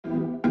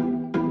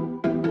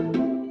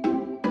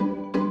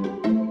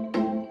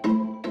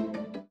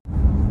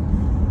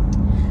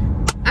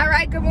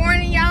Good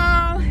morning,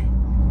 y'all.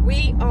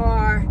 We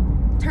are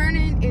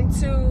turning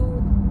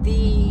into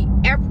the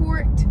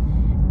airport.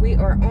 We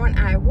are on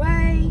our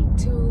way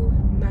to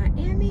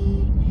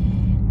Miami.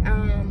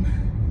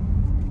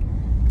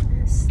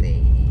 Let's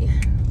see.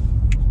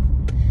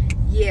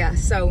 Yeah,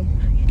 so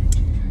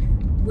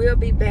we'll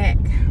be back.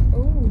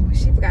 Oh,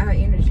 she forgot her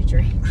energy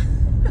drink.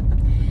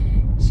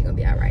 She gonna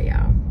be all right,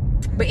 y'all.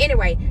 But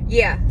anyway,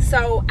 yeah,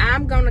 so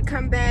I'm gonna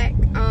come back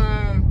in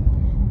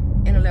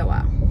a little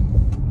while.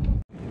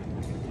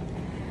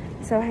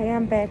 So hey,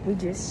 I'm back. We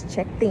just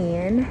checked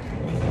in.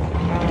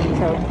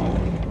 So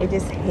we're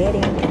just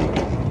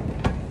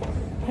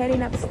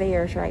heading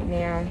upstairs right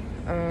now.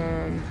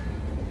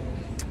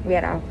 We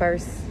had our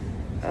first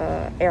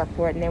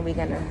airport, and then we're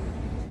gonna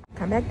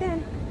come back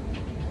then.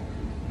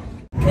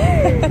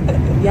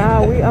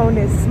 Y'all, we on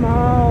this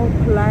small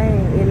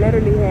plane. It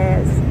literally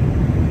has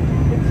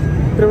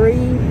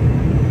 3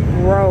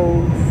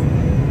 rows.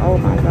 Oh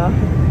my god.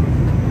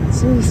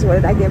 Jeez, what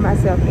did I get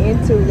myself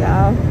into,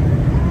 y'all?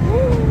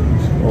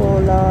 Oh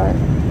Lord.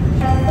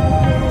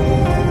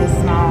 It's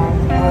small. Oh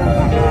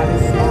my god,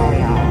 it's small,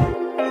 y'all.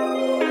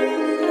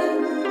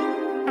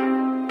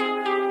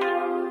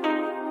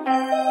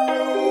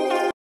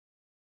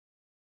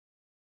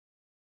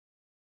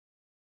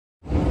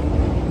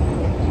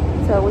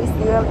 So we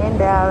still in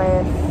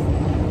Dallas.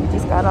 We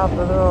just got off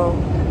the little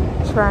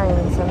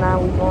train, so now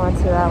we're going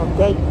to our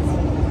gate.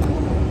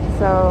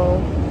 So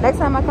next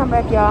time I come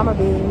back, y'all, I'm gonna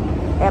be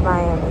at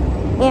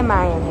Miami, in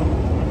Miami.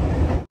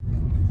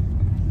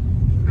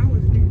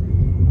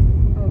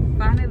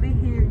 Finally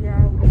here,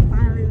 y'all. We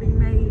finally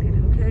made it,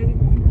 okay?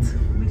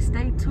 We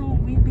stay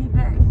tuned. We be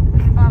back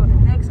in about the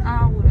next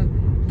hour to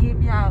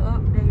give y'all an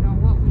update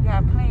on what we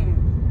got planned.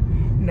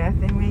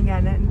 Nothing. We ain't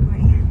got nothing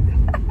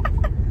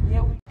planned.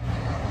 Yeah,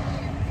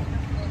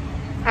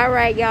 all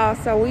right, y'all.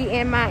 So we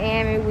in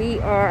Miami. We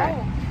are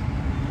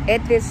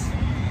at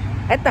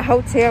the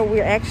hotel.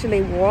 We're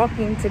actually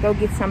walking to go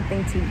get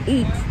something to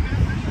eat.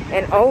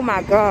 And oh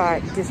my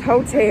God, this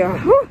hotel.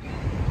 Whew,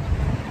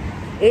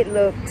 it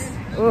looks.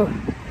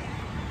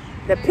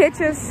 The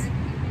pictures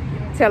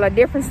tell a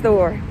different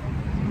story.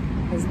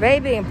 This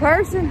baby in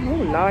person, oh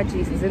Lord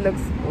Jesus, it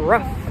looks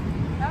rough.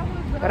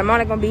 But I'm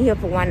only gonna be here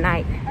for one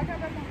night.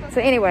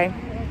 So anyway,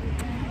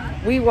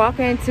 we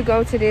walking to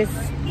go to this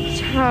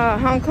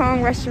Hong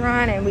Kong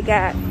restaurant, and we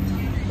got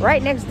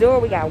right next door,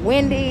 we got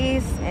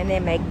Wendy's, and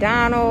then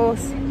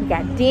McDonald's, we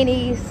got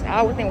Denny's,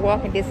 all within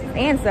walking distance,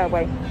 and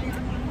Subway.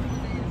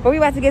 But we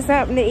about to get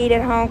something to eat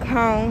at Hong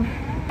Kong,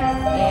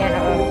 and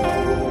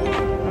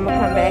I'm gonna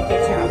come back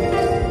at y'all.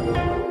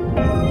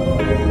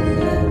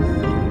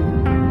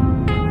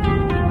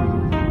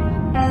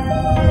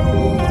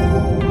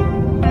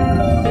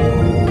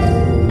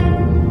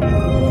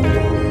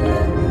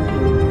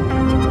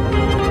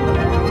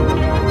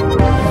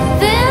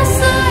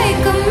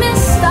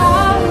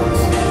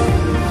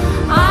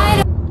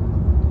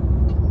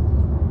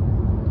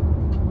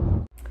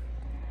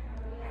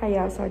 Hey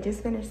y'all, so I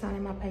just finished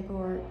signing my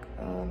paperwork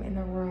in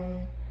the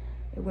room.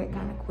 It went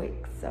kind of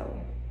quick, so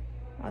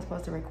I was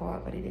supposed to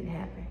record, but it didn't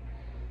happen.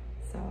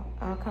 So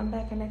I'll come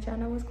back and let y'all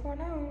know what's going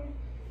on.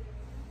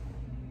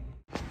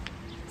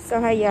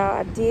 So hey y'all,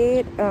 I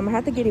did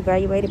have to get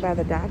evaluated by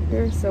the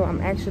doctor, so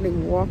I'm actually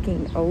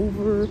walking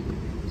over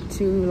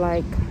to,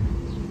 like,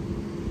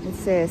 it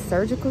says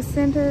surgical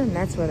center, and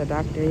that's where the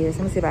doctor is.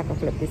 Let me see if I can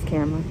flip this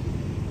camera.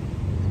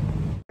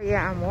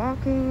 Yeah, I'm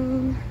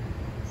walking.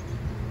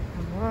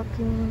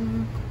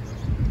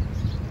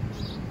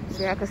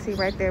 Yeah, I can see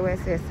right there where it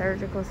says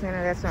surgical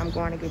center. That's where I'm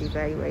going to get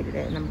evaluated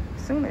at, and I'm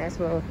assuming that's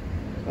where,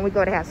 when we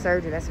go to have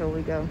surgery, that's where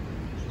we go.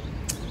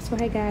 So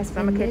hey guys, so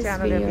in this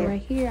video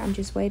right here, I'm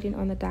just waiting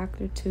on the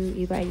doctor to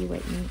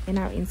evaluate me, and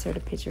I'll insert a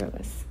picture of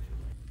us.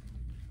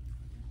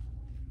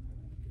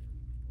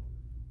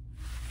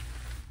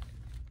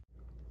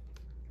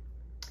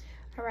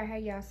 All right, hey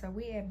y'all, so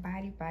we at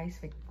Body Bites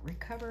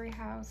Recovery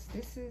House.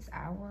 This is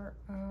our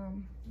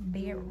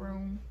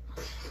bedroom.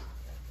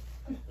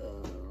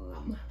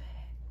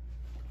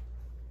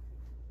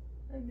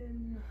 And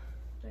then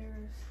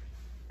there's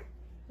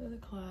the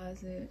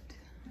closet.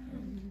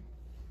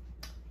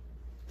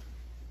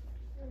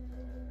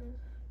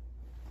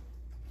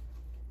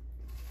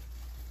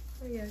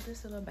 Oh yeah,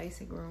 just a little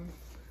basic room.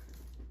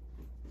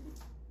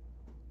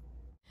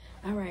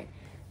 All right,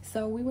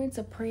 so we went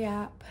to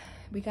pre-op.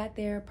 We got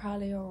there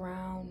probably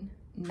around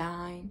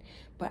 9,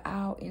 but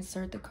I'll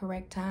insert the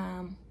correct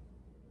time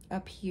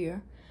up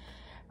here.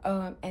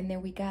 And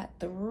then we got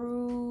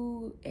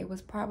through, it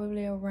was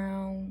probably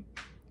around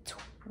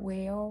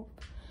 12,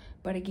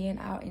 but again,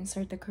 I'll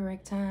insert the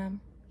correct time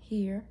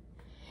here.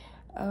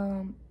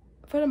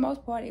 For the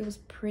most part, it was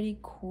pretty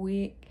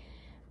quick.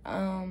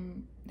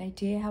 They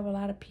did have a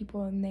lot of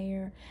people in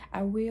there.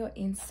 I will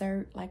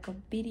insert like a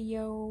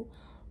video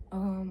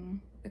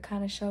to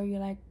kind of show you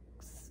like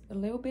a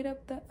little bit of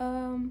the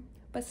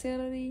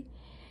facility.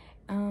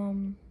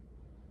 But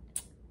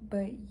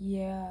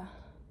yeah,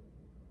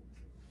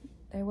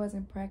 they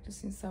wasn't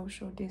practicing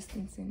social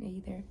distancing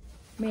either.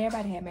 I mean,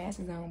 everybody had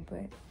masks on,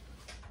 but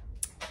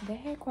they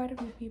had quite a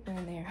few people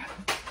in there.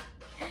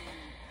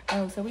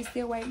 Oh, so we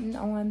still waiting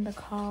on the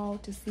call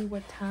to see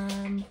what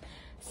time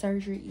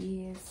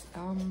surgery is.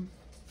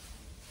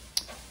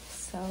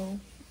 So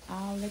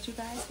I'll let you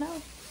guys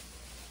know.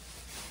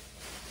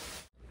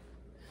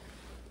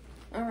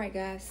 All right,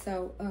 guys.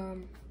 So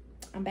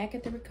I'm back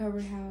at the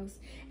recovery house,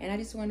 and I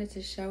just wanted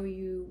to show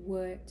you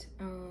what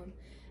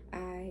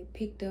I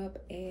picked up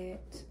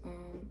at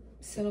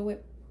Xiluet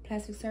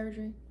plastic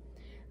surgery.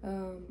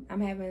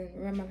 I'm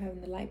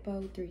having the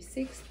Lipo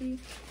 360.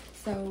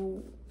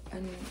 So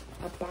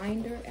a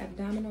binder,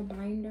 abdominal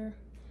binder.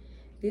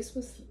 This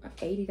was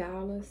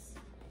 $80.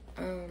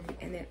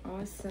 And then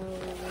also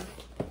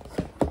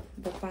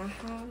the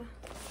Baja.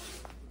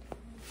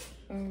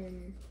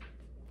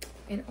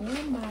 And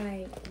on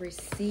my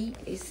receipt,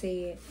 it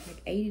said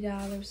like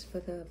 $80 for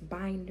the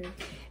binder,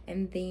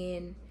 and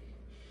then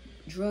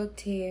drug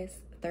test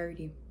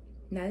 $30.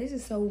 Now this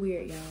is so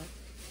weird, y'all.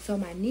 So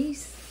my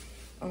niece,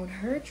 on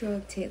her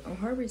drug test, on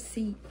her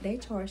receipt, they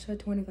charged her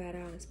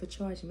 $25, but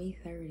charged me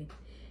 $30.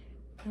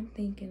 I'm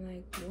thinking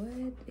like,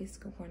 what is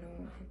going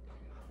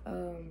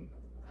on?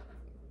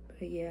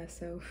 But yeah,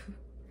 so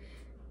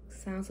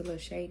sounds a little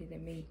shady to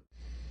me.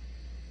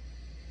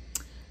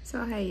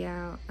 So hey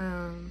y'all,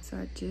 so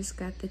I just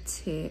got the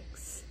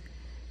text.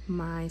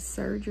 My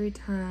surgery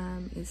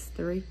time is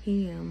 3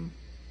 p.m.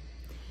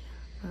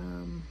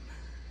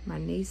 My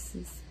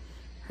niece's,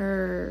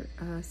 her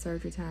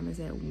surgery time is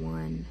at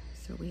 1,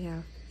 so we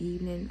have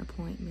evening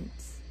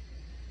appointments.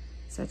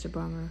 Such a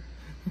bummer.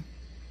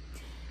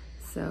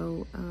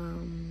 So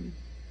I'm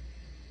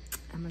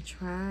gonna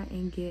try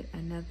and get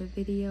another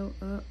video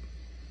up.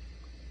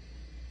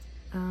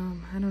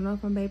 I don't know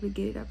if I'm able to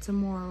get it up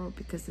tomorrow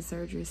because the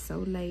surgery is so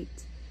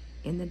late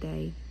in the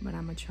day, but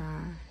I'm gonna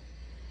try.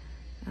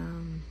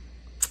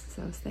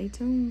 So stay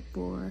tuned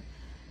for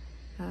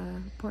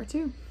part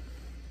 2.